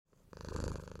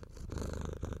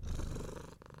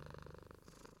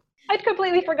get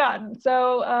completely forgotten.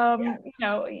 So,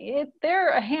 they're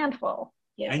a handful.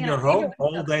 Yeah. And you're home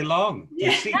all day long.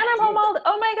 Yeah. And I'm home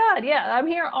oh my God. Yeah. I'm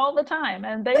here all the time,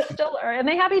 and they still are, and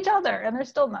they have each other, and they're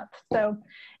still nuts. So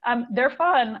they're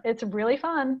fun. It's really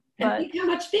fun. And think how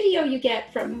much video you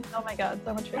get from, oh my God,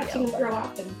 so much video. Watching them grow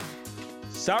up.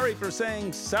 Sorry for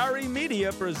saying Sorry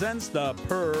Media presents the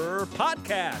Purr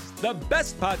Podcast, the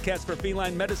best podcast for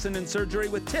feline medicine and surgery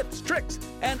with tips, tricks,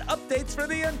 and updates for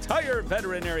the entire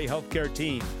veterinary healthcare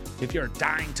team. If you're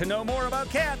dying to know more about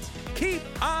cats, keep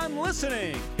on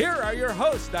listening. Here are your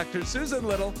hosts, Dr. Susan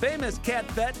Little, famous cat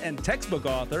vet and textbook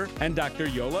author, and Dr.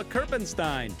 Yola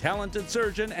Kerpenstein, talented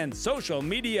surgeon and social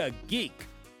media geek.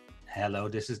 Hello,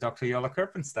 this is Dr. Yola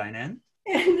Kerpenstein, and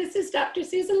this is Dr.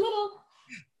 Susan Little.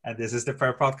 And this is the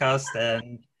Purr Podcast,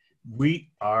 and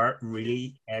we are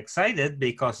really excited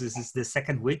because this is the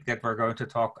second week that we're going to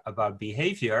talk about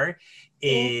behavior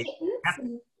in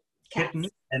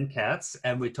kittens and cats.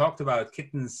 And we talked about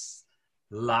kittens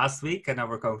last week, and now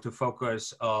we're going to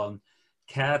focus on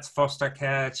cats, foster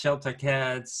cats, shelter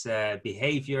cats,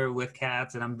 behavior with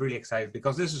cats. And I'm really excited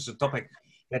because this is a topic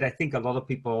that I think a lot of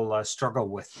people struggle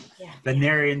with,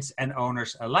 veterinarians and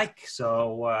owners alike.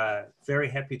 So very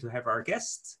happy to have our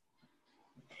guests.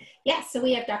 Yes, so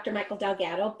we have Dr. Michael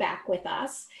Delgado back with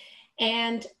us.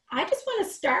 And I just want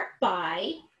to start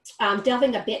by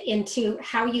delving a bit into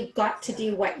how you got to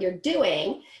do what you're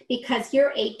doing, because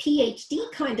you're a PhD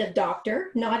kind of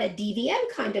doctor, not a DVM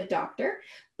kind of doctor,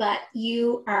 but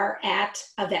you are at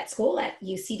a vet school at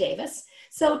UC Davis.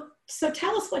 So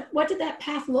tell us, what did that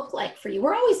path look like for you?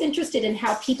 We're always interested in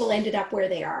how people ended up where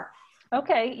they are.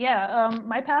 Okay, yeah.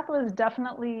 My path was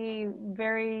definitely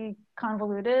very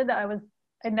convoluted. I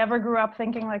never grew up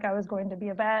thinking like I was going to be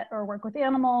a vet or work with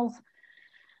animals.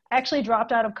 I actually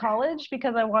dropped out of college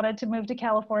because I wanted to move to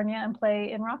California and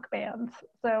play in rock bands.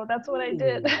 So that's what I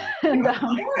did. And,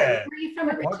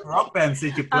 what rock bands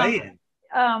did you play in?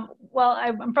 Well,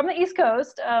 I'm from the East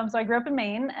Coast, so I grew up in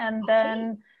Maine, and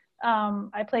then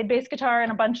I played bass guitar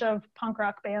in a bunch of punk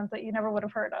rock bands that you never would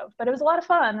have heard of, but it was a lot of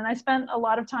fun. And I spent a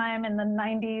lot of time in the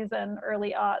 90s and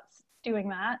early aughts doing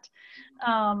that.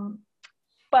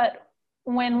 But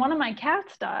when one of my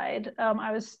cats died,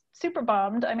 I was super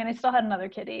bummed. I mean, I still had another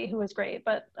kitty who was great,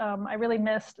 but I really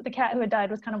missed the cat who had died.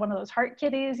 Was kind of one of those heart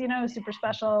kitties, super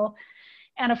special.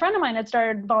 And a friend of mine had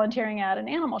started volunteering at an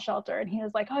animal shelter, and he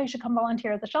was like, oh, you should come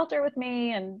volunteer at the shelter with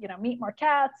me and, meet more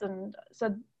cats. And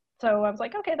so I was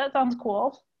like, okay, that sounds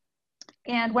cool.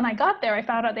 And when I got there, I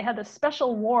found out they had this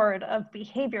special ward of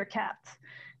behavior cats,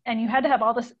 and you had to have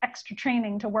all this extra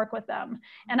training to work with them.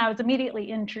 And I was immediately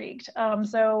intrigued.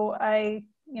 So I,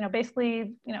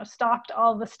 basically, stalked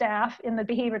all the staff in the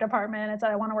behavior department and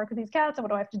said, I want to work with these cats. And what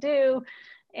do I have to do?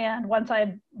 And once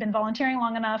I'd been volunteering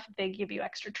long enough, they give you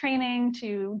extra training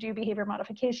to do behavior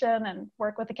modification and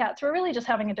work with the cats who are really just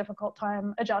having a difficult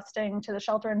time adjusting to the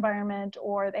shelter environment,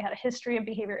 or they had a history of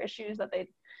behavior issues that they'd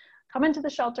come into the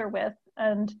shelter with.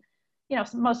 And,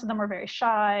 most of them were very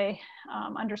shy,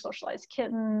 under-socialized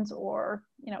kittens, or,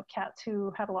 cats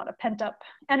who had a lot of pent-up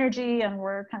energy and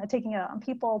were kind of taking it out on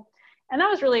people. And that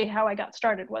was really how I got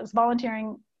started, was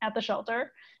volunteering at the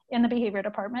shelter in the behavior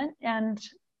department. And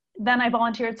then I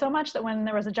volunteered so much that when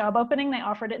there was a job opening, they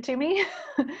offered it to me.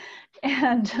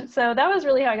 And so that was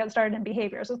really how I got started in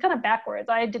behavior. So it's kind of backwards.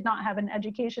 I did not have an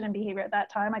education in behavior at that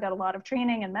time. I got a lot of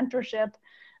training and mentorship.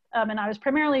 And I was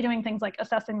primarily doing things like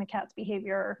assessing the cat's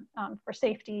behavior for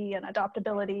safety and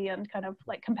adoptability and kind of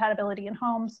like compatibility in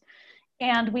homes.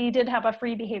 And we did have a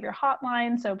free behavior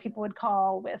hotline, so people would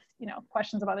call with,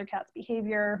 questions about their cat's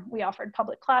behavior. We offered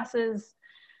public classes.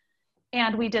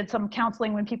 And we did some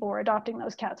counseling when people were adopting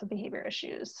those cats with behavior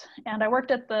issues. And I worked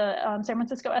at the San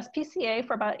Francisco SPCA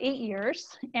for about 8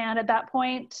 years. And at that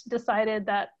point decided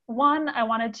that, one, I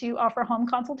wanted to offer home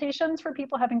consultations for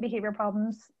people having behavior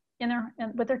problems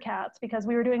with their cats, because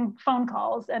we were doing phone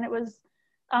calls, and it was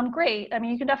great. I mean,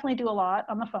 you can definitely do a lot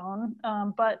on the phone,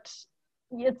 but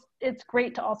it's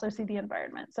great to also see the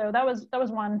environment. So that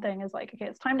was one thing, is like, okay,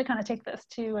 it's time to kind of take this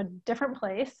to a different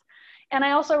place. And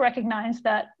I also recognized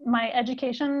that my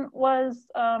education was,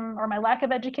 or my lack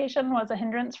of education was, a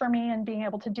hindrance for me in being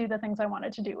able to do the things I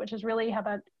wanted to do, which is really have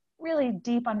a really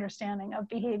deep understanding of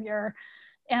behavior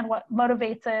and what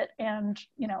motivates it, and,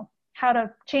 how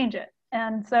to change it.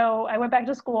 And so I went back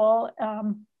to school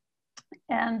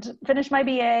and finished my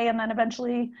BA, and then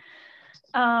eventually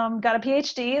got a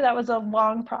PhD. That was a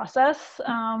long process.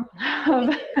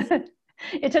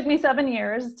 It took me 7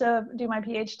 years to do my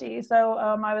PhD. So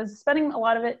I was spending a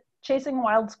lot of it chasing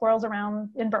wild squirrels around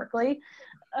in Berkeley,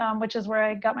 which is where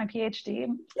I got my PhD,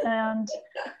 and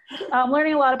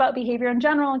learning a lot about behavior in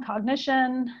general and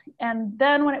cognition. And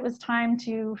then when it was time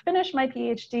to finish my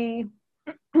PhD,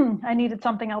 I needed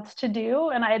something else to do.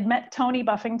 And I had met Tony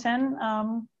Buffington,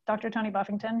 Dr. Tony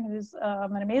Buffington, who's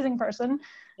an amazing person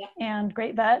and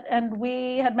great vet. And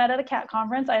we had met at a cat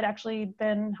conference. I had actually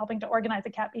been helping to organize a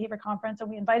cat behavior conference, and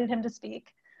we invited him to speak.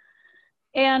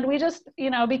 And we just,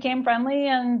 became friendly,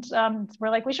 and we're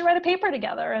like, we should write a paper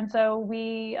together. And so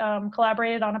we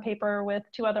collaborated on a paper with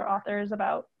 2 other authors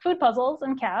about food puzzles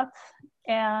and cats.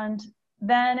 And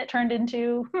then it turned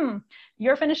into,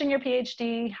 you're finishing your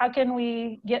PhD. How can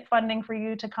we get funding for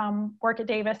you to come work at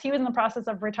Davis? He was in the process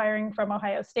of retiring from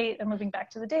Ohio State and moving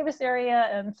back to the Davis area.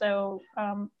 And so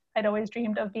I'd always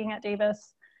dreamed of being at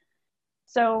Davis.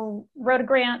 So wrote a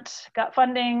grant, got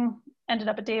funding, ended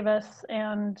up at Davis.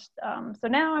 And so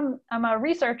now I'm a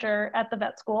researcher at the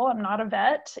vet school. I'm not a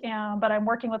vet, but I'm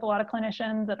working with a lot of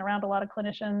clinicians and around a lot of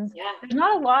clinicians. Yeah. There's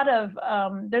not a lot of,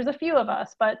 there's a few of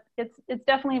us, but it's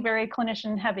definitely very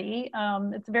clinician heavy.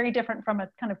 It's very different from a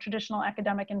kind of traditional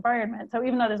academic environment. So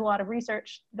even though there's a lot of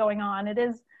research going on, it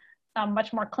is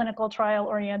much more clinical trial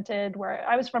oriented, where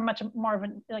I was from much more of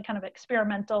a kind of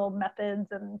experimental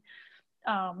methods and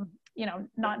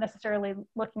not necessarily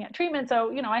looking at treatment.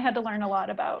 So, I had to learn a lot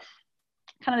about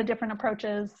kind of the different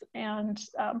approaches, and,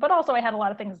 but also I had a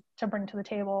lot of things to bring to the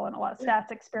table and a lot of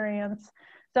stats experience.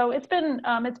 So it's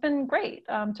been great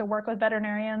to work with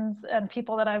veterinarians and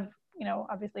people that I've,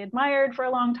 obviously admired for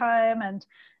a long time, and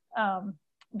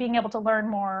being able to learn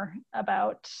more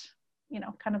about,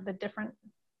 kind of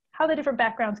how the different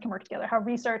backgrounds can work together, how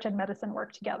research and medicine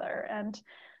work together. And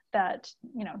that,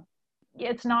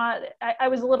 it's not, I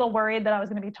was a little worried that I was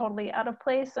going to be totally out of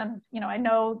place. And, I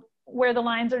know where the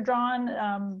lines are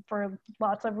drawn for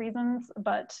lots of reasons,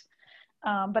 but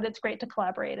it's great to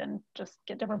collaborate and just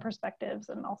get different perspectives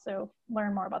and also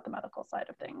learn more about the medical side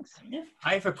of things.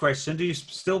 I have a question. Do you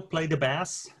still play the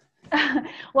bass?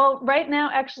 Well, right now,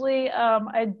 actually,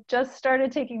 I just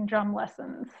started taking drum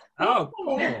lessons. Oh,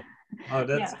 cool. Oh,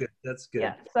 that's good. That's good.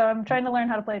 Yeah, so I'm trying to learn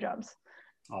how to play drums.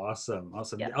 Awesome.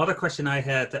 Yeah. The other question I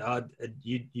had,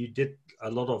 you did a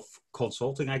lot of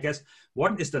consulting, I guess.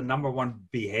 What is the #1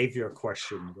 behavior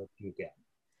question that you get?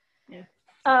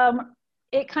 Yeah.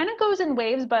 It kind of goes in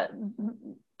waves, but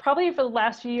probably for the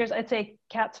last few years, I'd say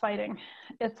cats fighting.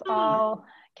 It's all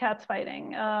cats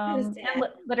fighting and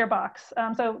litter box.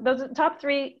 So those are the top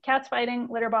 3: cats fighting,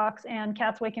 litter box, and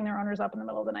cats waking their owners up in the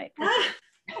middle of the night.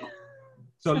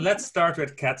 So let's start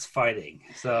with cats fighting.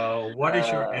 So what is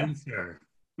your answer?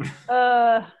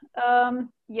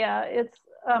 Yeah, it's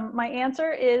my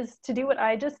answer is to do what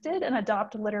I just did and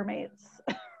adopt litter mates.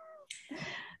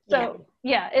 So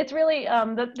yeah, it's really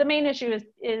the main issue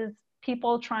is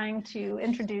people trying to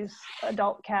introduce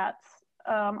adult cats,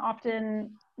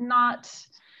 often not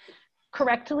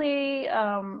correctly,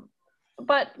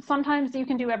 but sometimes you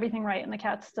can do everything right and the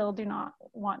cats still do not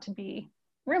want to be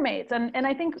roommates. And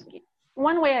I think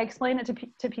one way I explain it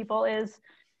to people is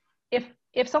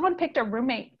if someone picked a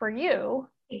roommate for you,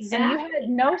 and you had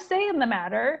no say in the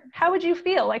matter, how would you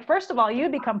feel? Like, first of all,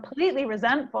 you'd be completely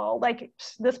resentful. Like,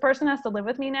 this person has to live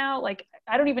with me now. Like,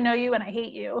 I don't even know you and I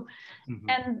hate you.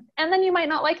 Mm-hmm. And then you might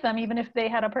not like them, even if they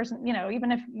had a person,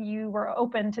 even if you were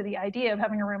open to the idea of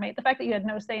having a roommate. The fact that you had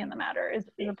no say in the matter is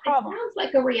a problem. It sounds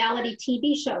like a reality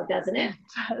TV show, doesn't it? It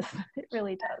does. It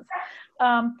really does.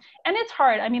 And it's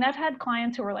hard. I mean, I've had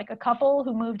clients who were like a couple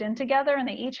who moved in together and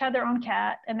they each had their own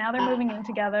cat, and now they're moving in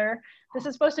together. This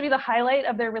is supposed to be the highlight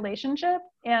of their relationship.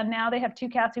 And now they have 2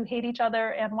 cats who hate each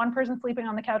other, and one person sleeping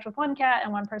on the couch with one cat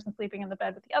and one person sleeping in the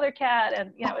bed with the other cat.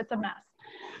 And, it's a mess.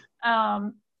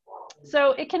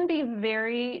 So it can be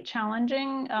very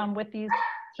challenging with these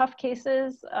tough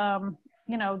cases.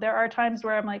 There are times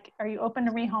where I'm like, are you open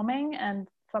to rehoming? And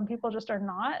some people just are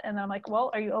not. And I'm like, well,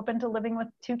 are you open to living with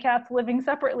 2 cats living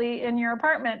separately in your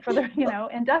apartment for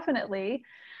indefinitely?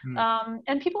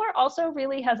 And people are also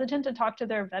really hesitant to talk to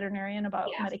their veterinarian about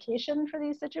medication for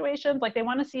these situations. Like, they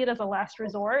want to see it as a last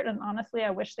resort. And honestly, I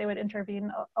wish they would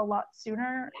intervene a lot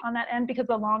sooner on that end, because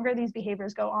the longer these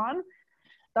behaviors go on,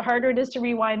 the harder it is to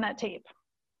rewind that tape.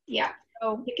 Yeah.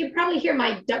 So you can probably hear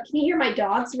can you hear my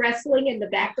dogs wrestling in the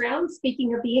background?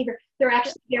 Speaking of behavior, they're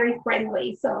actually very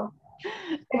friendly. So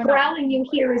the growling you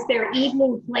hear is their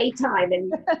evening playtime.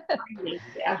 And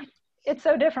it's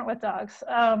so different with dogs.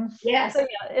 Yes. So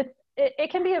yeah,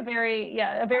 it can be a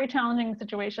very challenging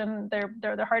situation.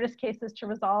 They're the hardest cases to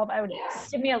resolve. I would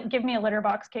give me a litter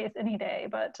box case any day,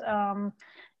 but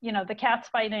you know, the cats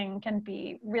fighting can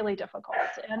be really difficult,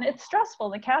 and it's stressful.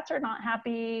 The cats are not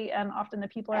happy, and often the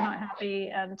people are not happy,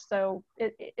 and so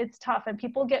it's tough, and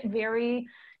people get very,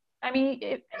 I mean,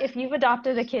 if you've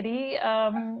adopted a kitty,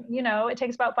 you know, it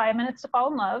takes about 5 minutes to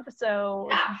fall in love. So,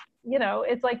 you know,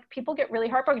 it's like people get really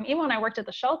heartbroken. Even when I worked at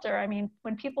the shelter, I mean,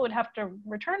 when people would have to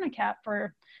return a cat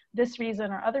for this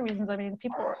reason or other reasons, I mean,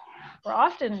 people were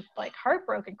often like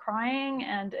heartbroken, crying,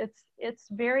 and it's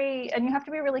very, and you have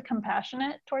to be really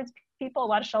compassionate towards people. A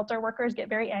lot of shelter workers get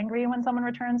very angry when someone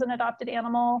returns an adopted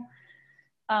animal.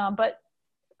 But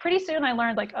pretty soon I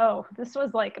learned, like, oh, this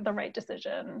was like the right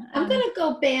decision. I'm going to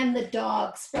go ban the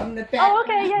dogs from the back. Oh,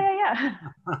 okay. Yeah.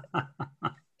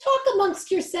 Talk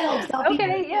amongst yourselves.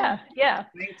 Okay. Yeah.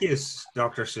 Thank you,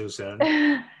 Dr. Susan.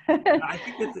 I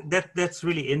think that's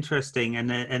really interesting,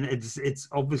 and it's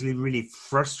obviously really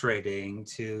frustrating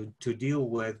to deal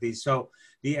with these. So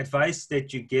the advice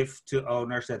that you give to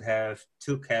owners that have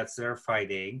two cats that are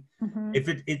fighting, Mm-hmm.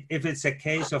 if it's a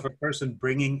case of a person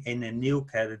bringing in a new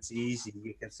cat, it's easy.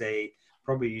 You can say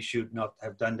probably you should not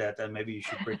have done that, and maybe you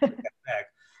should bring the cat back.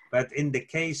 But in the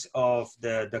case of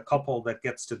the couple that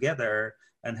gets together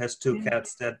and has two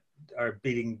cats that are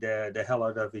beating the hell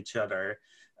out of each other,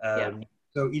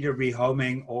 so either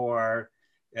rehoming or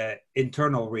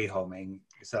internal rehoming.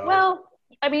 So well,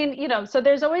 I mean, you know, so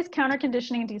there's always counter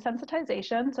conditioning and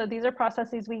desensitization. So these are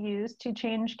processes we use to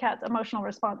change cats' emotional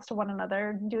response to one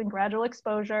another, doing gradual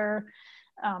exposure.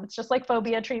 It's just like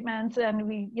phobia treatments, and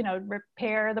we, you know,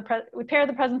 pair the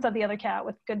presence of the other cat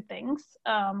with good things.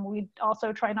 We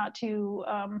also try not to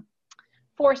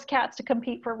force cats to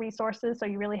compete for resources. So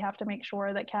you really have to make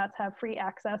sure that cats have free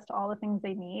access to all the things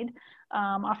they need.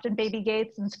 Often baby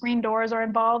gates and screen doors are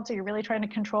involved. So you're really trying to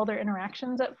control their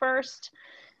interactions at first.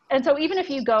 And so even if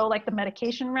you go like the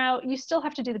medication route, you still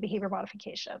have to do the behavior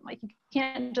modification. Like you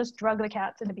can't just drug the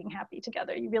cats into being happy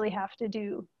together. You really have to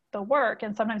do the work.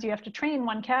 And sometimes you have to train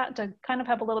one cat to kind of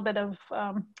have a little bit of,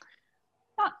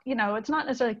 not, you know, it's not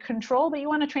necessarily control, but you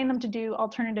want to train them to do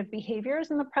alternative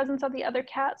behaviors in the presence of the other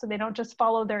cat, so they don't just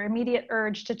follow their immediate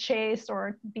urge to chase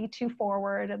or be too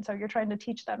forward. And so you're trying to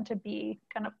teach them to be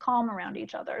kind of calm around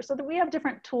each other, so that we have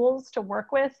different tools to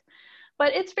work with.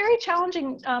 But it's very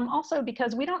challenging also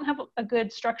because we don't have a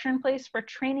good structure in place for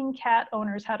training cat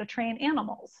owners how to train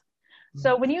animals.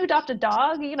 So when you adopt a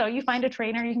dog, you know, you find a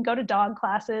trainer, you can go to dog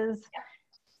classes.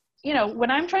 You know, when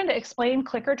I'm trying to explain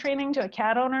clicker training to a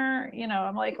cat owner, you know,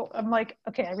 I'm like,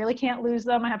 okay, I really can't lose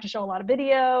them. I have to show a lot of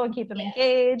video and keep them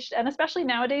engaged. And especially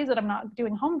nowadays that I'm not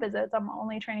doing home visits, I'm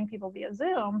only training people via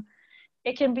Zoom.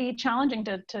 It can be challenging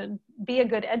to be a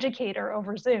good educator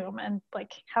over Zoom. And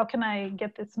like, how can I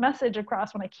get this message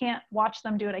across when I can't watch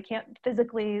them do it? I can't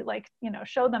physically, like, you know,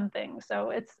 show them things. So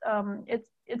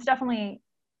it's definitely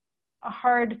a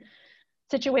hard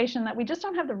situation that we just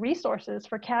don't have the resources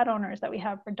for cat owners that we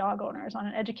have for dog owners on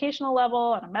an educational level,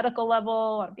 on a medical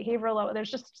level, on a behavioral level.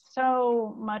 There's just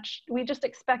so much, we just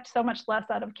expect so much less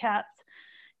out of cats.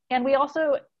 And we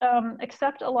also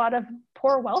accept a lot of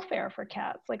poor welfare for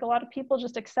cats. Like a lot of people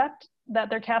just accept that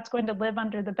their cat's going to live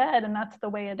under the bed and that's the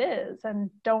way it is, and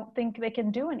don't think they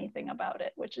can do anything about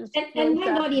it, which is and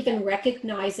might not even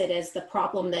recognize it as the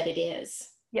problem that it is.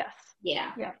 Yes.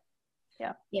 Yeah.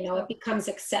 You know, So it becomes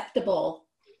acceptable.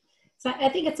 So I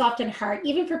think it's often hard,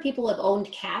 even for people who have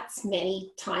owned cats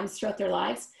many times throughout their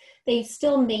lives, they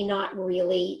still may not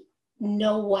really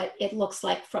know what it looks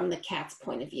like from the cat's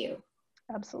point of view.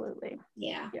 Absolutely.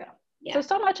 Yeah.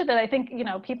 So much of it, I think, you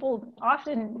know, people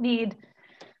often need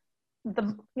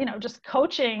the, you know, just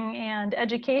coaching and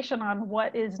education on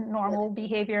what is normal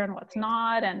behavior and what's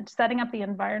not, and setting up the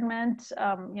environment.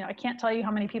 You know, I can't tell you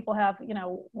how many people have, you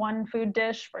know, one food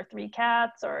dish for 3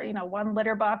 cats, or, you know, one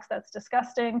litter box that's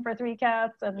disgusting for 3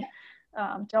 cats, and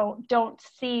don't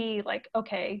see, like,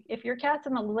 okay, if your cat's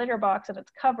in the litter box and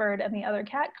it's covered and the other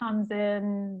cat comes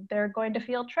in, they're going to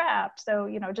feel trapped. So,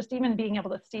 you know, just even being able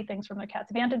to see things from the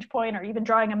cat's vantage point, or even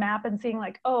drawing a map and seeing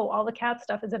like, oh, all the cat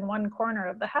stuff is in one corner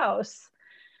of the house,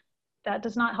 that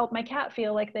does not help my cat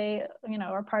feel like they, you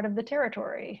know, are part of the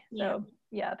territory. So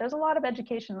yeah, there's a lot of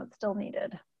education that's still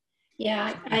needed.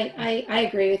 Yeah, I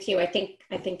agree with you. I think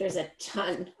there's a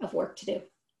ton of work to do.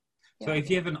 So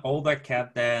if you have an older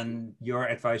cat, then your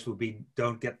advice would be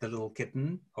don't get the little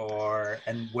kitten,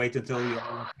 and wait until your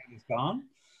older cat is gone?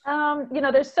 You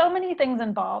know, there's so many things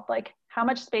involved, like how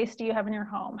much space do you have in your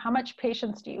home? How much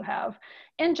patience do you have?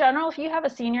 In general, if you have a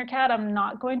senior cat, I'm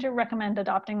not going to recommend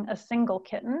adopting a single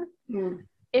kitten.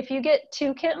 if you get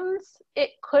 2 kittens,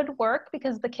 it could work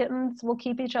because the kittens will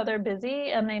keep each other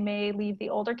busy and they may leave the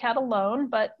older cat alone,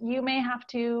 but you may have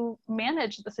to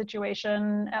manage the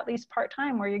situation at least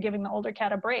part-time where you're giving the older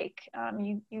cat a break.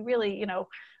 You really, you know,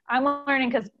 I'm learning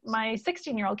because my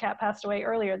 16-year-old cat passed away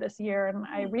earlier this year, and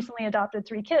I recently adopted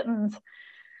 3 kittens.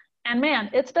 And man,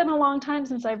 it's been a long time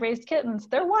since I've raised kittens.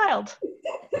 They're wild.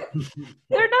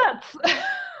 They're nuts.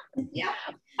 Yeah.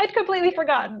 I'd completely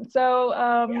forgotten. So,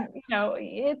 you know,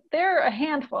 they're a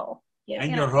handful. Yeah.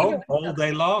 And you're home all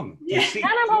day long. Yeah. And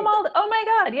I'm home oh my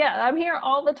God, yeah, I'm here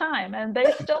all the time, and they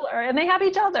still are, and they have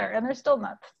each other, and they're still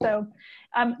nuts. So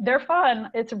they're fun.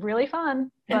 It's really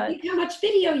fun. And But think how much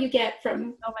video you get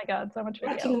from oh my God, so much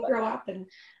video. watching them grow up. And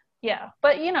yeah,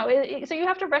 but you know, so you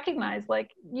have to recognize,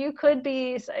 like, you could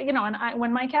be, you know, and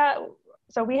when my cat,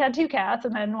 so we had 2 cats,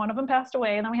 and then one of them passed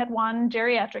away, and then we had 1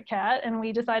 geriatric cat, and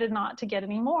we decided not to get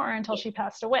any more until she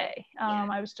passed away.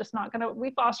 I was just not gonna,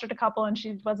 we fostered a couple and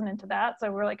she wasn't into that.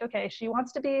 So we're like, okay, she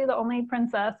wants to be the only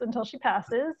princess until she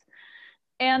passes.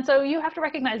 And so you have to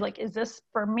recognize, like, is this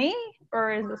for me,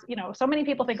 or is this, you know, so many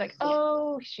people think like,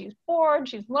 oh, she's bored,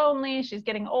 she's lonely, she's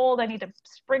getting old, I need to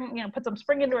spring, you know, put some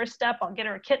spring into her step, I'll get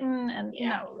her a kitten. And you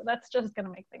know, that's just going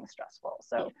to make things stressful.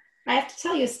 So I have to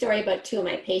tell you a story about 2 of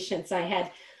my patients. I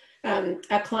had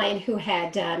a client who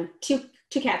had two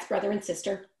cats, brother and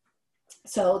sister.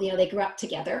 So, you know, they grew up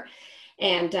together.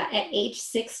 And at age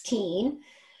 16,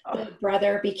 the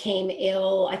brother became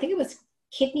ill. I think it was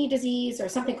kidney disease or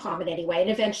something common anyway, and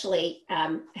eventually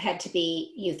had to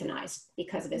be euthanized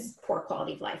because of his poor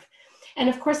quality of life. And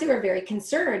of course, they were very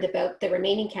concerned about the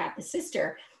remaining cat, the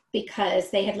sister,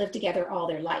 because they had lived together all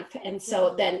their life. And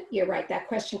so then you're right, that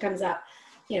question comes up,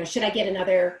 you know, should I get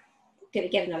another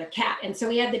cat? And so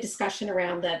we had the discussion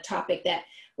around the topic that,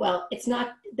 well, it's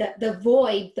not the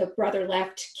void the brother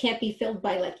left can't be filled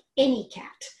by like any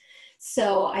cat.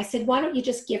 So I said, why don't you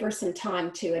just give her some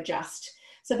time to adjust?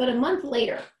 So about a month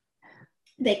later,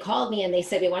 they called me and they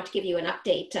said, we want to give you an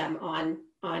update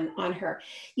on her.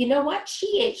 You know what?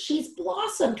 She's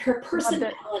blossomed. Her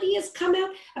personality has come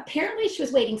out. Apparently she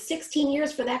was waiting 16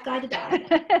 years for that guy to die.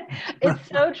 It's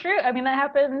so true. I mean, that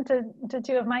happened to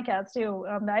 2 of my cats too.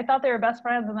 I thought they were best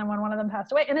friends, and then when one of them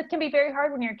passed away, and it can be very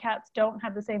hard when your cats don't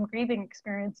have the same grieving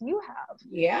experience you have.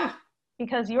 Yeah.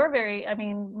 Because you're very, I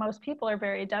mean, most people are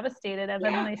very devastated, and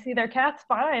then when they see their cats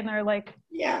fine, they're like,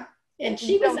 yeah. And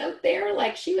she was out there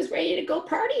like she was ready to go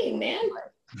partying, man.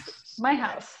 My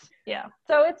house. Yeah.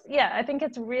 So it's, I think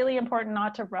it's really important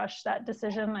not to rush that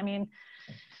decision. I mean,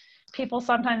 people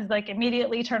sometimes like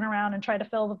immediately turn around and try to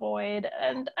fill the void.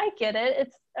 And I get it.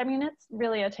 It's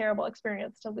really a terrible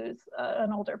experience to lose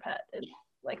an older pet. It's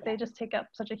like, they just take up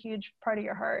such a huge part of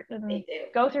your heart and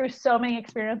go through so many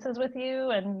experiences with you.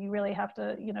 And you really have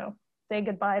to, you know, say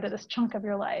goodbye to this chunk of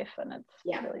your life, and it's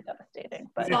really devastating.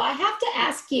 But so I have to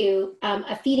ask you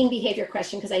a feeding behavior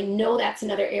question, because I know that's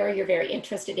another area you're very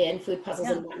interested in, food puzzles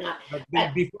and whatnot.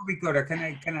 But before we go there,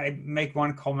 can I make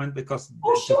one comment, because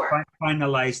sure. to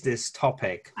finalize this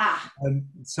topic.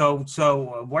 So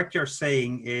what you're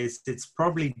saying is it's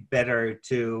probably better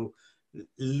to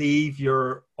leave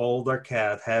your older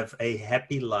cat have a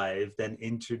happy life than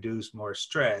introduce more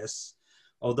stress.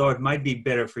 Although it might be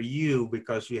better for you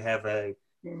because you have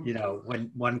you know,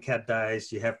 when one cat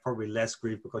dies, you have probably less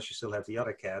grief because you still have the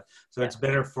other cat. So it's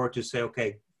better to say,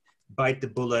 okay, bite the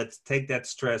bullet, take that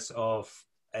stress of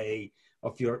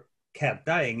your cat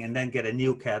dying, and then get a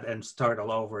new cat and start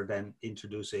all over than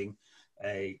introducing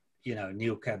a, you know,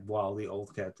 new cat while the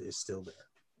old cat is still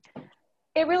there.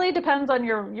 It really depends on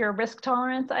your risk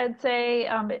tolerance, I'd say.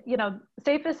 You know,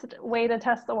 safest way to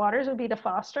test the waters would be to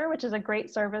foster, which is a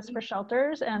great service for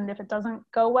shelters. And if it doesn't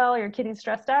go well, your kitty's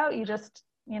stressed out, you just,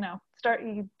 you know,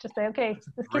 you just say, okay,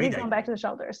 this kitty's going back to the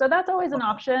shelter. So that's always an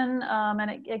option.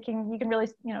 And you can really,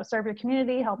 you know, serve your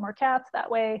community, help more cats that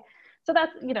way. So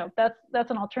that's, you know, that's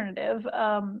an alternative.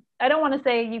 I don't want to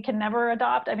say you can never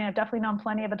adopt. I mean, I've definitely known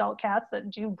plenty of adult cats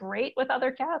that do great with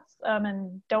other cats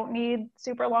and don't need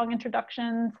super long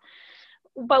introductions.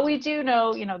 But we do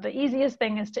know, you know, the easiest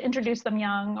thing is to introduce them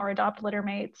young or adopt litter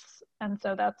mates. And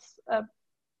so that's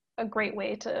a great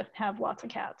way to have lots of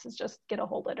cats, is just get a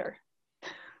whole litter.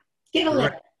 Get a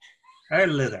litter. A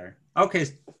litter. Okay,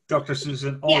 Dr.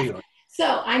 Susan, all yours.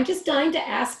 So I'm just dying to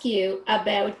ask you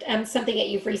about something that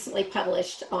you've recently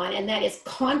published on, and that is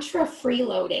contra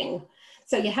freeloading.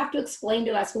 So you have to explain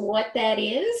to us what that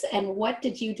is and what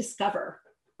did you discover?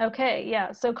 Okay,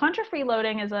 yeah. So contra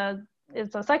freeloading is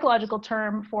a psychological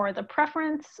term for the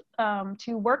preference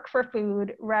to work for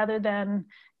food rather than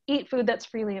eat food that's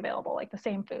freely available, like the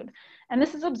same food. And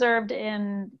this is observed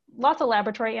in lots of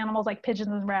laboratory animals like pigeons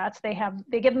and rats. They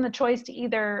give them the choice to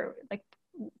either like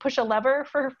push a lever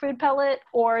for a food pellet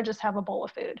or just have a bowl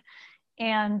of food.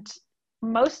 And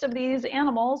most of these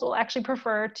animals will actually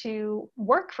prefer to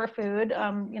work for food,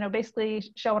 basically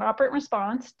show an operant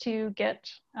response to get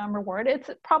reward. It's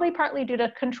probably partly due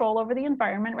to control over the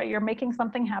environment, right? You're making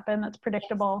something happen that's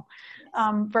predictable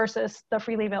versus the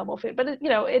freely available food. But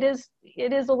it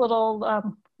is a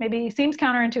little, maybe seems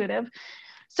counterintuitive.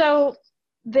 So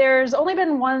there's only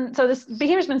been one, so this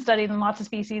behavior's been studied in lots of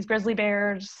species: grizzly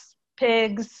bears,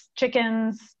 pigs,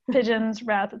 chickens, pigeons,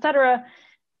 rats, etc.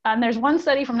 And there's one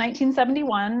study from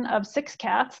 1971 of 6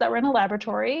 cats that were in a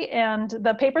laboratory, and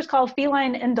the paper's called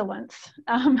Feline Indolence.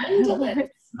 Indolence.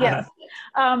 Yes.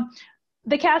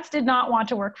 The cats did not want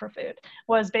to work for food,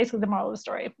 was basically the moral of the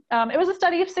story. It was a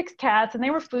study of 6 cats, and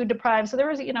they were food deprived. So there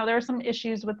were some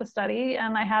issues with the study,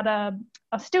 and I had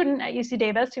a student at UC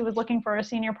Davis who was looking for a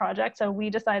senior project. So we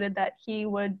decided that he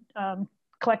would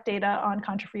collect data on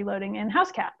contra-freeloading in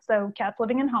house cats, so cats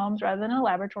living in homes rather than in a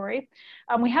laboratory.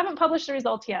 We haven't published the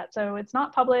results yet, so it's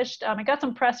not published. It got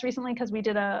some press recently because we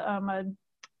did a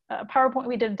PowerPoint,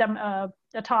 we did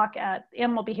a talk at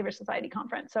Animal Behavior Society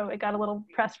conference, so it got a little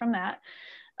press from that.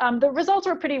 The results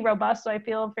were pretty robust, so I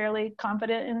feel fairly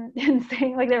confident in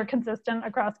saying like they were consistent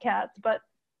across cats, but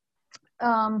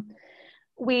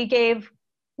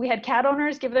we had cat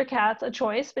owners give their cats a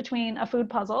choice between a food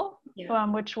puzzle,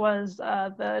 which was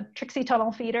the Trixie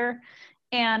Tunnel feeder,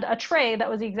 and a tray that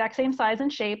was the exact same size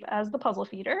and shape as the puzzle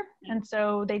feeder. And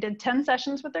so they did 10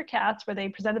 sessions with their cats where they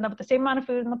presented them with the same amount of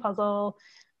food in the puzzle,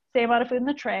 same amount of food in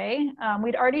the tray.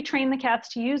 We'd already trained the cats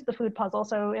to use the food puzzle.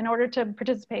 So in order to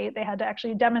participate, they had to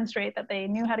actually demonstrate that they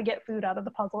knew how to get food out of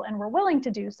the puzzle and were willing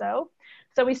to do so.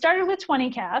 So we started with 20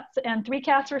 cats, and 3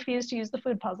 cats refused to use the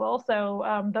food puzzle.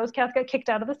 So those cats got kicked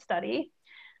out of the study.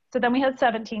 So then we had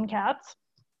 17 cats.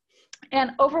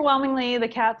 And overwhelmingly, the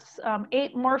cats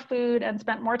ate more food and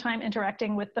spent more time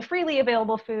interacting with the freely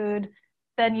available food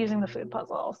than using the food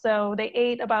puzzle. So they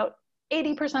ate about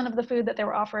 80% of the food that they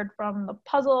were offered from the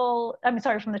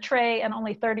from the tray, and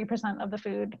only 30% of the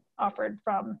food offered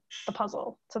from the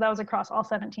puzzle. So that was across all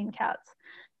 17 cats.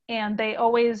 And they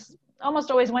almost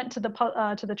always went to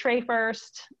the tray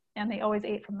first, and they always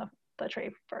ate from the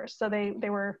tray first. So they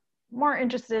were more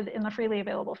interested in the freely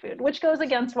available food, which goes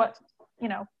against what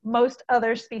most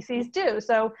other species do.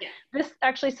 So this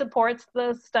actually supports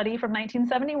the study from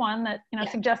 1971 that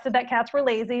suggested that cats were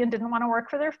lazy and didn't want to work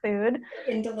for their food.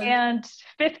 Indolent. And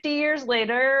 50 years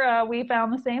later, we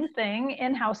found the same thing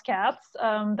in house cats.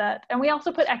 And we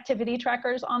also put activity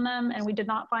trackers on them, and we did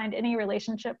not find any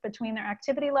relationship between their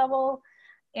activity level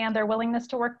and their willingness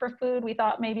to work for food. We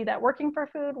thought maybe that working for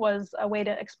food was a way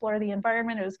to explore the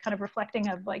environment. It was kind of reflecting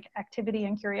of like activity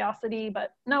and curiosity,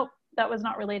 but nope, that was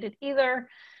not related either.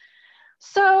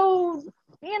 So,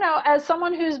 as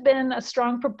someone who's been a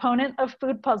strong proponent of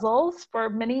food puzzles for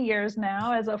many years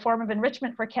now as a form of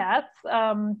enrichment for cats,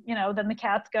 then the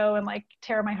cats go and like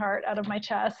tear my heart out of my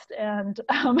chest. And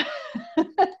how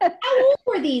old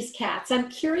were these cats? I'm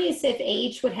curious if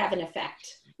age would have an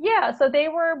effect. Yeah, so they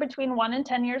were between 1 and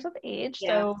 10 years of age.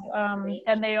 So,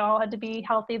 and they all had to be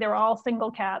healthy. They were all single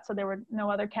cats, so there were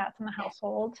no other cats in the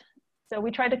household. So we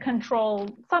tried to control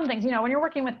some things. When you're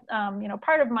working with,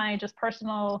 part of my just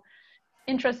personal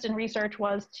interest in research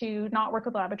was to not work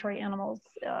with laboratory animals.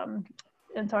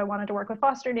 And so I wanted to work with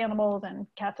fostered animals and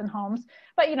cats in homes.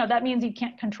 But, that means you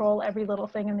can't control every little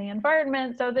thing in the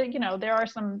environment. So that, there are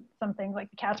some things like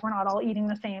the cats were not all eating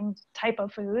the same type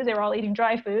of food. They were all eating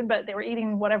dry food, but they were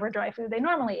eating whatever dry food they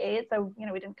normally ate. So,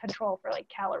 we didn't control for like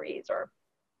calories, or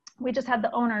we just had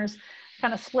the owners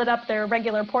kind of split up their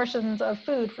regular portions of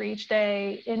food for each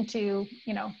day into,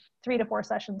 3 to 4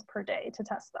 sessions per day to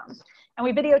test them. And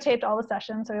we videotaped all the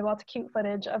sessions. So we have lots of cute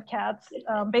footage of cats,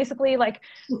 basically like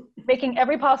making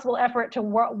every possible effort to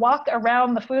walk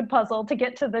around the food puzzle to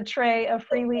get to the tray of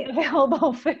freely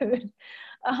available food.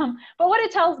 But what it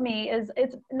tells me is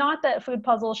it's not that food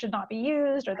puzzles should not be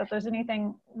used or that there's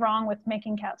anything wrong with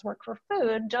making cats work for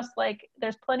food, just like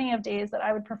there's plenty of days that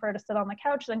I would prefer to sit on the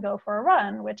couch than go for a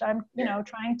run, which I'm, I'm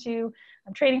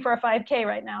training for a 5K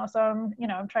right now. So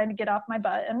I'm trying to get off my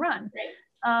butt and run.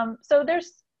 So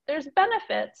there's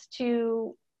benefits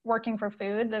to working for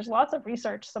food. There's lots of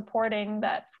research supporting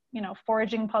that,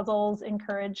 foraging puzzles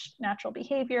encourage natural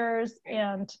behaviors,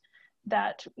 and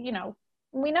that, we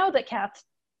know that cats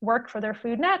work for their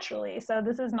food naturally. So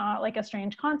this is not like a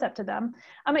strange concept to them.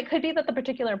 It could be that the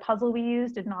particular puzzle we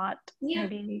used did not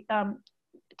maybe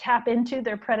tap into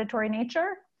their predatory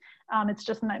nature. It's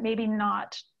just maybe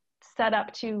not set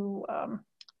up to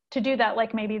to do that,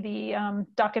 like maybe the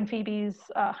Duck and Phoebe's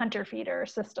hunter feeder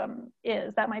system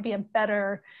is. That might be a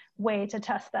better way to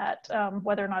test that,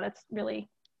 whether or not it's really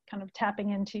kind of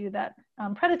tapping into that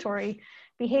predatory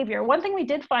behavior. One thing we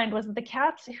did find was that the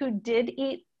cats who did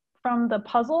eat from the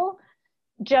puzzle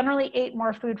generally ate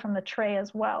more food from the tray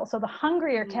as well. So the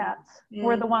hungrier cats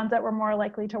were the ones that were more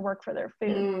likely to work for their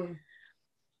food.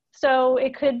 So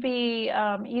it could be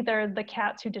either the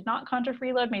cats who did not contra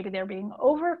freeload, maybe they're being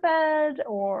overfed,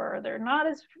 or they're not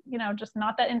as, just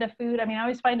not that into food. I mean, I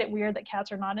always find it weird that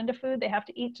cats are not into food. They have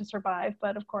to eat to survive,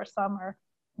 but of course some are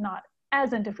not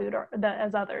as into food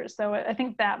as others. So I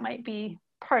think that might be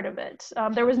part of it.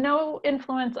 There was no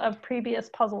influence of previous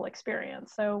puzzle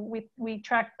experience. So we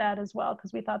tracked that as well,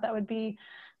 because we thought that would be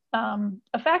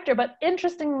a factor. But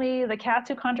interestingly, the cats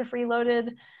who contra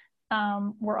freeloaded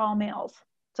were all males.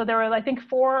 So there were, I think,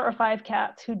 4 or 5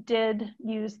 cats who did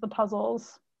use the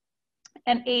puzzles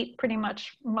and ate pretty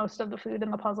much most of the food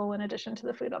in the puzzle in addition to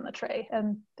the food on the tray.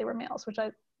 And they were males, which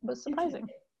was surprising.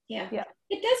 Yeah. Yeah.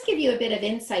 It does give you a bit of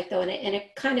insight though, and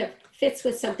it kind of fits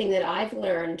with something that I've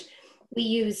learned. We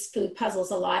use food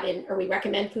puzzles a lot or we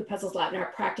recommend food puzzles a lot in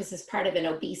our practice as part of an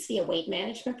obesity and weight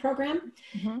management program.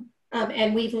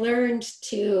 And we've learned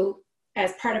to,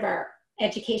 as part of our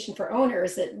education for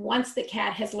owners, that once the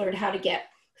cat has learned how to get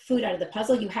food out of the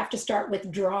puzzle, you have to start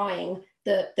withdrawing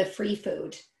the free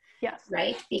food. Yes.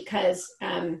 Right? Because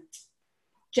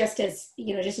just as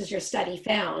your study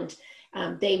found,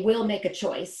 they will make a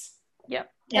choice. Yep.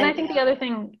 And I think the other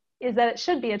thing is that it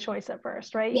should be a choice at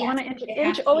first, right? Yes, you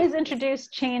want to always introduce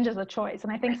change as a choice.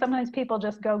 And I think sometimes people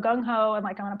just go gung-ho and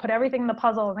like, I'm going to put everything in the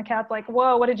puzzle, and the cat's like,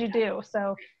 whoa, what did you do?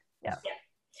 So, yeah.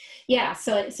 Yeah,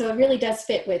 so it really does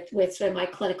fit with sort of my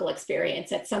clinical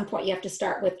experience. At some point, you have to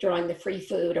start withdrawing the free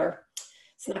food, or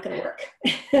it's not going to work.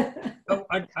 So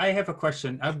I have a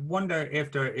question. I wonder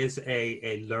if there is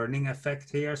a learning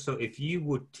effect here. So if you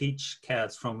would teach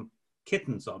cats from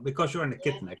kittens on, because you're a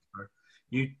kitten expert,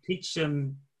 you teach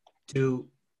them to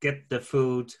get the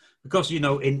food, because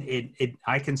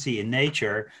I can see in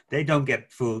nature they don't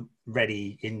get food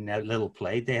ready in a little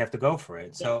plate, they have to go for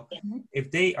it. So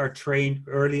if they are trained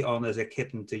early on as a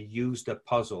kitten to use the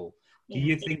puzzle, do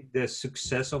you think the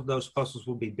success of those puzzles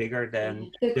will be bigger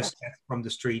than just cats from the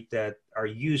street that are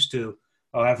used to,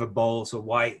 I have a bowl, so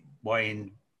why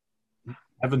in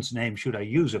heaven's name should I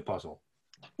use a puzzle?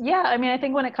 Yeah, I mean, I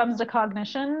think when it comes to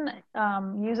cognition,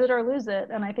 use it or lose it.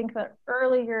 And I think the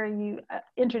earlier you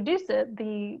introduce it,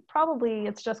 probably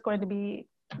it's just going to be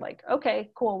like,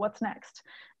 okay, cool, what's next?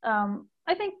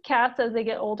 I think cats, as they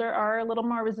get older, are a little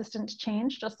more resistant to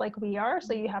change, just like we are.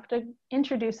 So you have to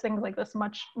introduce things like this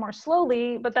much more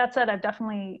slowly. But that said, I've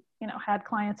definitely, had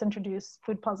clients introduce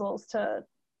food puzzles to,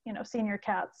 senior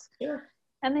cats. Sure.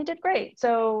 And they did great.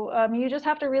 So you just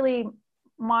have to really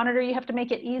monitor. You have to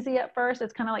make it easy at first.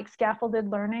 It's kind of like scaffolded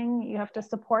learning. You have to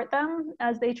support them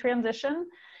as they transition.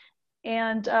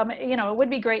 And, it would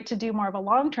be great to do more of a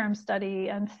long-term study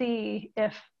and see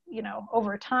if,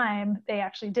 over time, they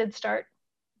actually did start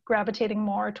gravitating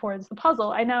more towards the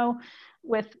puzzle. I know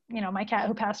with, my cat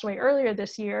who passed away earlier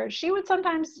this year, she would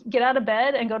sometimes get out of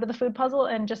bed and go to the food puzzle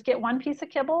and just get one piece of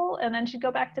kibble, and then she'd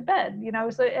go back to bed,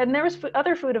 so, and there was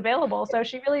other food available. So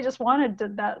she really just wanted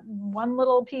that one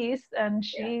little piece, and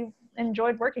she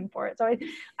enjoyed working for it. So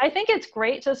I think it's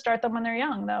great to start them when they're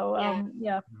young, though.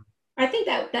 I think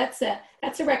that's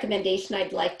a recommendation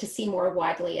I'd like to see more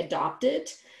widely adopted.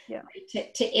 Yeah.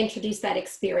 To introduce that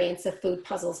experience of food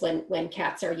puzzles when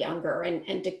cats are younger,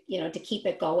 and to keep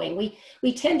it going.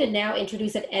 We tend to now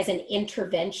introduce it as an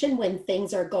intervention when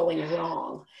things are going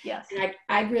wrong. Yes. And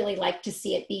I'd really like to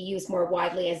see it be used more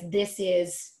widely as this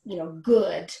is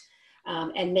good,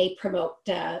 and may promote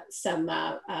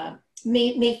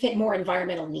may fit more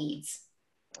environmental needs.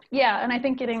 Yeah, and I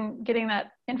think getting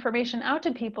that information out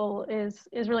to people is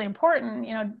really important.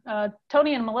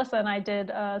 Tony and Melissa and I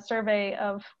did a survey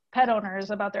of pet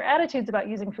owners about their attitudes about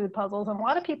using food puzzles, and a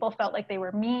lot of people felt like they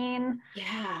were mean,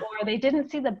 or they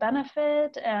didn't see the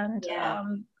benefit, and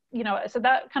so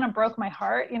that kind of broke my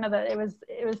heart. That it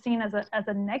was seen as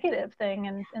a negative thing,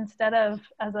 and instead of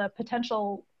as a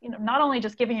potential, not only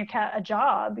just giving your cat a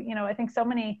job. I think so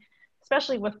many,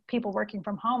 especially with people working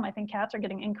from home, I think cats are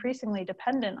getting increasingly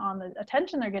dependent on the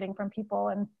attention they're getting from people.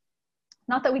 And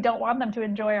not that we don't want them to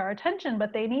enjoy our attention,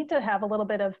 but they need to have a little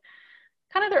bit of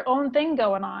kind of their own thing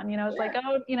going on. It's like,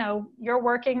 oh, you're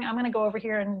working, I'm going to go over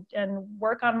here and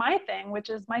work on my thing, which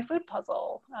is my food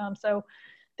puzzle. So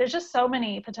there's just so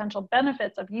many potential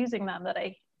benefits of using them that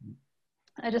I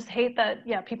just hate that,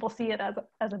 people see it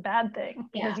as a bad thing,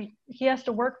 because he has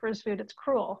to work for his food. It's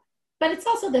cruel. But it's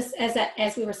also this,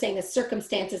 as we were saying, the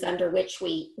circumstances under which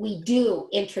we do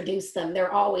introduce them.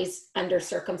 They're always under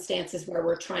circumstances where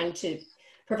we're trying to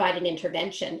provide an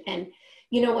intervention. And,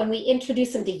 you know, when we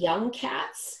introduce them to young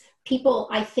cats, people,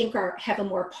 I think, have a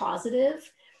more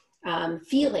positive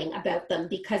feeling about them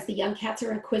because the young cats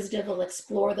are inquisitive, will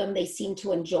explore them, they seem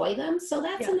to enjoy them. So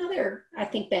that's another, I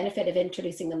think, benefit of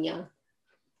introducing them young.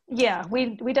 Yeah,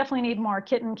 we definitely need more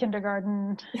kitten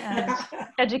kindergarten and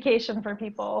education for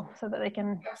people so that they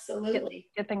can absolutely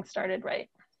get things started right.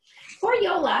 For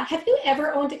Yola, have you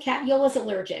ever owned a cat? Yola's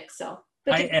allergic, so.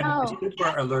 I am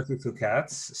super allergic to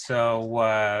cats.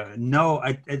 So no,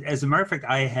 as a matter of fact,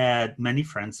 I had many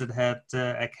friends that had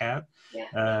a cat.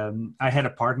 Yeah. I had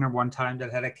a partner one time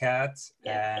that had a cat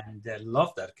and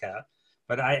loved that cat,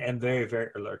 but I am very, very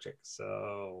allergic.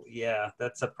 So yeah,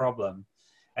 that's a problem.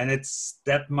 And it's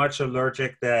that much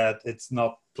allergic that it's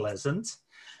not pleasant.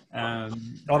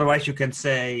 Otherwise you can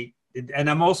say, and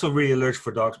I'm also really allergic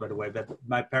for dogs, by the way, but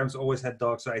my parents always had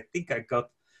dogs. So I think I got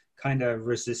kind of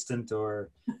resistant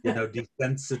or, you know,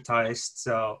 desensitized.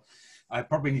 So I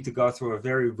probably need to go through a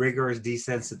very rigorous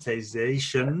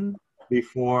desensitization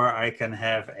before I can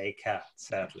have a cat,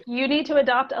 sadly. You need to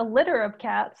adopt a litter of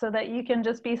cats so that you can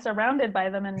just be surrounded by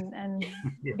them and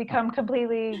become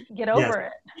completely get over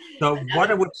it. So what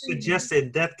I would suggest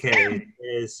in that case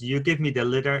is you give me the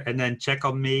litter and then check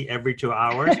on me every 2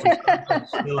 hours to I'm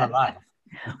still alive.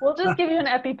 We'll just give you an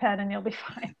EpiPen and you'll be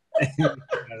fine.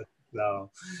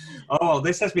 No. Oh,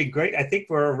 this has been great. I think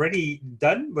we're already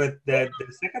done with the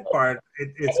second part.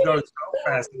 It's going so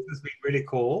fast. This has been really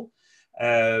cool.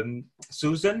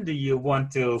 Susan, do you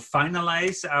want to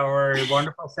finalize our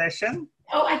wonderful session?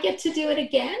 Oh, I get to do it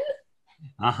again?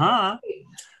 Uh-huh.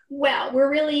 Well, we're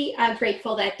really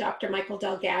grateful that Dr. Michael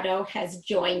Delgado has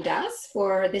joined us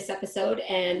for this episode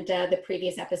and the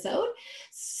previous episode.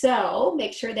 So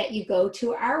make sure that you go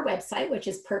to our website, which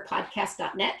is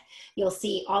perpodcast.net. You'll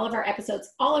see all of our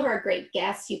episodes, all of our great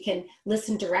guests. You can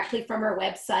listen directly from our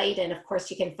website. And of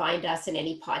course, you can find us in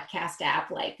any podcast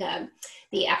app like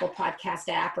the Apple Podcast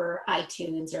app or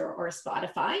iTunes or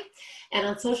Spotify. And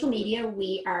on social media,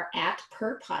 we are at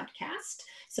Per Podcast.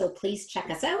 So please check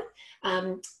us out.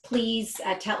 Please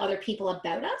tell other people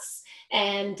about us.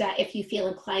 And if you feel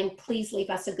inclined, please leave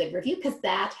us a good review because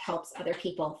that helps other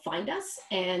people find us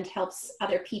and helps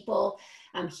other people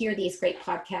hear these great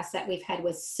podcasts that we've had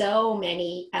with so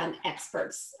many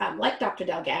experts like Dr.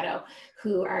 Delgado,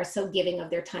 who are so giving of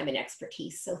their time and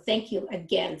expertise. So thank you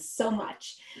again so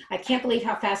much. I can't believe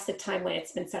how fast the time went.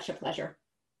 It's been such a pleasure.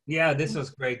 Yeah, this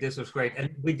was great. This was great. And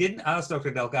we didn't ask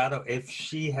Dr. Delgado if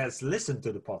she has listened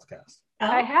to the podcast. Oh.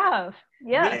 I have.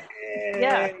 Yeah.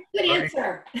 Yeah. Good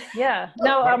answer. Yeah.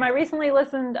 No, I recently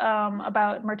listened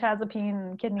about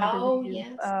mirtazapine and kidney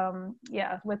disease. Yes.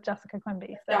 Yeah, with Jessica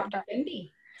Quimby. So Dr.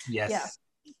 Quimby. Yes. Yeah.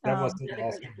 That was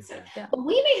awesome. Yeah. Well,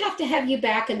 we may have to have you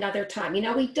back another time. You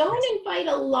know, we don't invite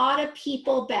a lot of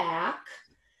people back.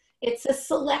 It's a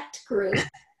select group.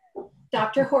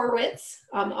 Dr. Horwitz,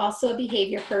 also a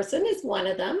behavior person, is one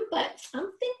of them, but I'm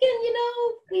thinking, you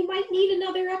know, we might need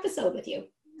another episode with you.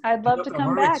 I'd love to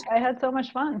come back. I had so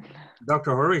much fun.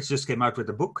 Dr. Horwitz just came out with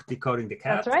a book, Decoding the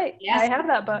Cat. That's right. Yes. I have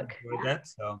that book.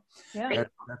 So yeah.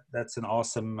 That's an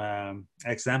awesome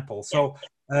example. So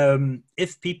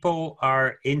if people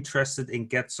are interested in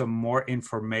get some more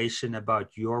information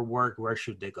about your work, where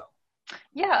should they go?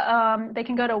 Yeah, they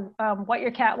can go to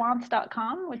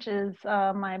whatyourcatwants.com, which is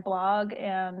my blog,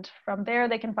 and from there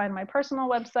they can find my personal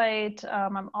website.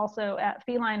 I'm also at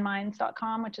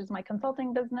felineminds.com, which is my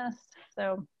consulting business.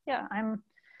 So yeah, I'm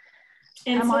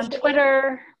on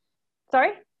Twitter.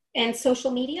 Sorry? And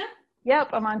social media?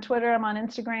 Yep, I'm on Twitter, I'm on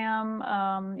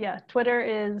Instagram. Yeah, Twitter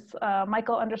is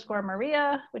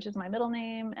Michael_Maria, which is my middle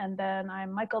name, and then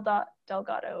I'm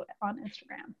Michael.Delgado on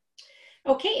Instagram.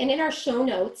 Okay, and in our show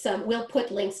notes, we'll put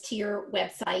links to your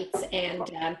websites and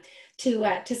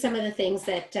to some of the things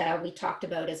that we talked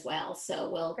about as well. So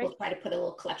we'll try to put a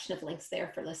little collection of links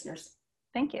there for listeners.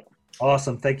 Thank you.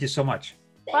 Awesome. Thank you so much.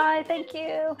 Bye. Thank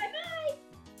you. Bye-bye.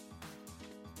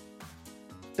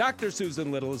 Dr.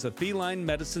 Susan Little is a feline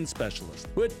medicine specialist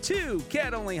with 2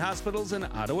 cat-only hospitals in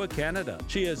Ottawa, Canada.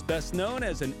 She is best known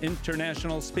as an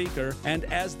international speaker and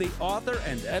as the author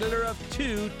and editor of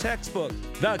 2 textbooks,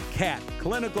 The Cat,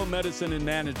 Clinical Medicine and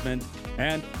Management,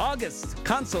 and August,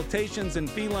 Consultations in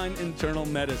Feline Internal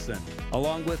Medicine.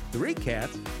 Along with 3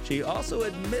 cats, she also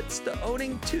admits to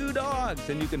owning 2 dogs,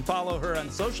 and you can follow her on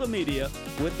social media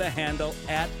with the handle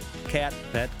cat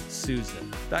pet Susan.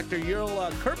 Dr.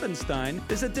 Yola Kerpenstein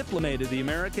is a diplomate of the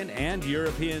American and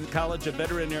European College of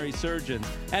Veterinary Surgeons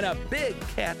and a big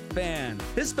cat fan.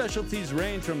 His specialties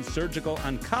range from surgical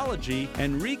oncology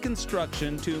and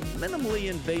reconstruction to minimally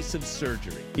invasive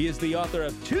surgery. He is the author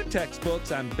of 2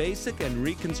 textbooks on basic and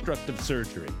reconstructive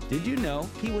surgery. Did you know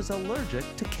he was allergic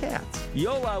to cats?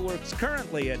 Yola works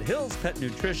currently at Hills Pet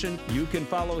Nutrition. You can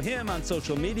follow him on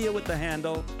social media with the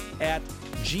handle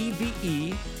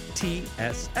 @GVETSX.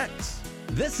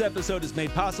 This episode is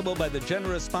made possible by the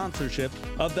generous sponsorship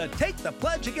of the Take the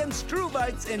Pledge Against Struvite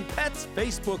Bites in Pets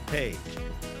Facebook page.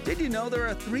 Did you know there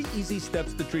are 3 easy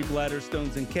steps to treat bladder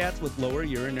stones in cats with lower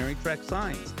urinary tract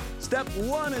signs? Step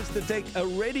 1 is to take a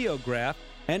radiograph,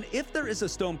 and if there is a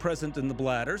stone present in the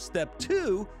bladder, step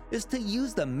 2 is to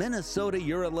use the Minnesota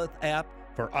Urolith app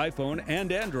for iPhone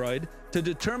and Android to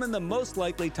determine the most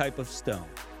likely type of stone.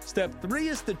 Step 3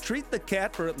 is to treat the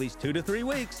cat for at least 2 to 3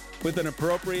 weeks with an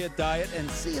appropriate diet and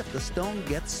see if the stone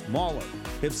gets smaller.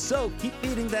 If so, keep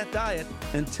feeding that diet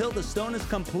until the stone is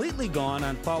completely gone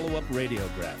on follow-up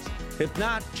radiographs. If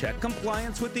not, check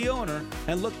compliance with the owner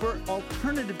and look for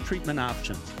alternative treatment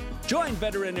options. Join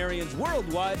veterinarians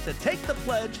worldwide to take the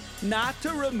pledge not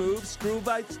to remove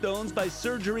struvite stones by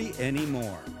surgery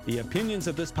anymore. The opinions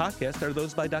of this podcast are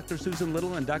those by Dr. Susan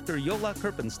Little and Dr. Yola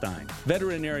Kerpenstein.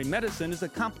 Veterinary medicine is a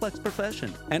complex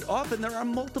profession, and often there are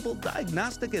multiple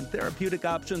diagnostic and therapeutic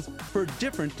options for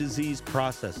different disease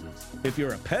processes. If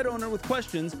you're a pet owner with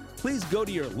questions, please go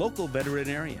to your local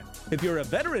veterinarian. If you're a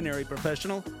veterinary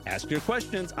professional, ask your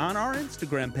questions on our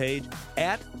Instagram page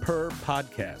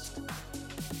 @PerPodcast.